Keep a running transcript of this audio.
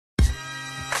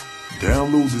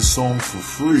Download the song for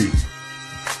free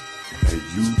at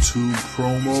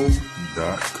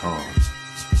youtubepromo.com.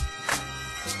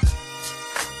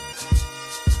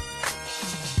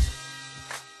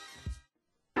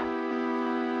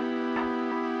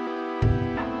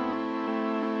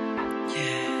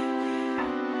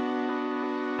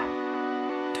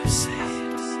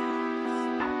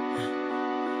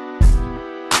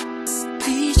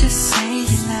 Please just say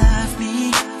you love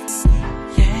me,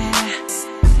 yeah.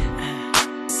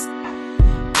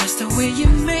 'Cause the way you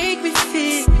make me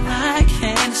feel, I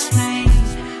can't explain.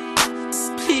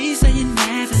 Please say you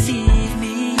never leave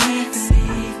me,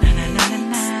 na na na na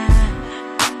na.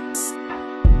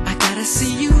 I gotta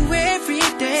see you every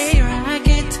day, or I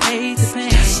can't take the pain.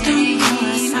 Just don't know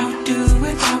what I'll do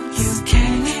without you.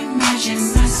 Can't imagine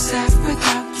myself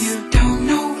without you. Don't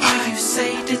know why you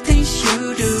say the things you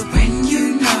do when you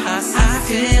know how I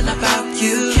feel about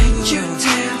you. Can't you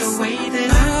tell the way that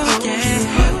I hold you?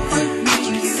 What would make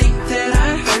you think that I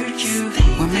hurt you?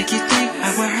 What make you think I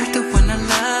would hurt the one I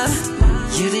love?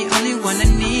 You're the only one I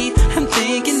need, I'm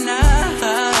thinking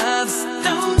of.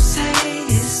 Don't say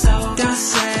it's over. Don't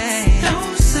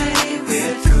say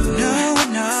we're through. No,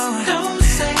 no. Don't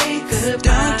say goodbye.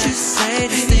 Don't you say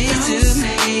these things to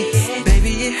me.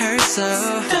 Baby, it hurts so.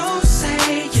 Don't say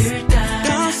you're done.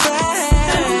 Don't say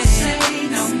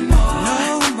no more. No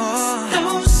more.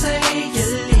 Don't say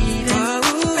you're leaving. Oh,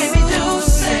 baby, don't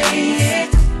say it.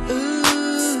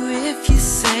 Ooh, if you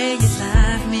say you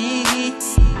love me,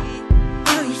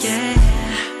 oh yeah,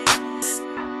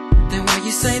 then why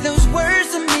you say those words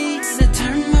to me that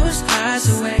turn most hearts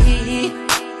away?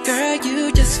 Girl, you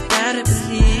just gotta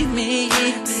believe me.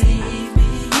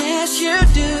 Yes, you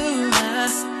do.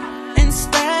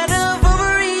 Instead of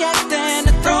overreacting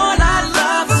and throwing our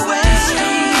love away.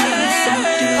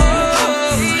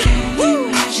 Can't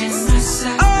imagine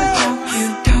myself without you.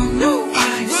 Don't know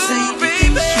why you say the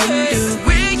things you do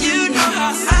when you know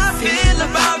how I feel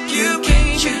about you.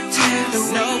 Can't you tell the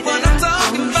way that I'm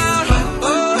talking about?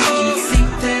 What make you think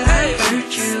that I hurt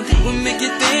you? What make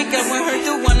you think I would hurt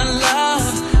the one I love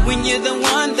when you're the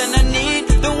one that I need,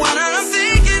 the one that I'm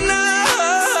thinking of?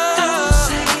 Don't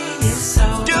say it's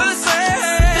over. Just say,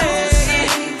 don't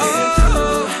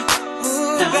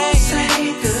say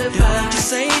goodbye. Don't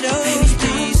say those things to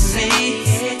me.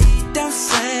 Don't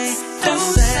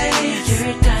say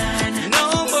you're done. No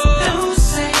more. Don't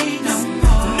say no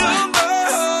more. No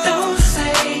more. Don't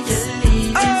say you're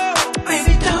leaving.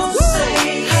 Baby, don't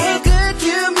say how good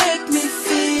you make me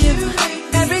feel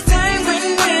every time when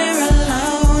we're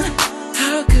alone.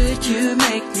 How good you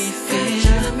make me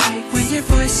feel when your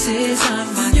voice is on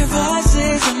my phone.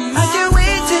 I can't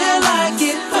wait till I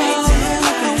get home.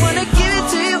 I wanna give it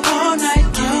to you all night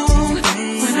long.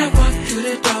 When I walk through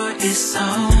the door, it's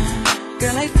on.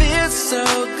 Girl, I feel so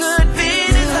good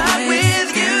being in love with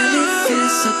you. Girl, it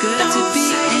feels so good to be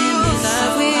in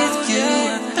love with you.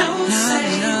 Don't say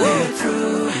we're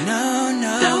through.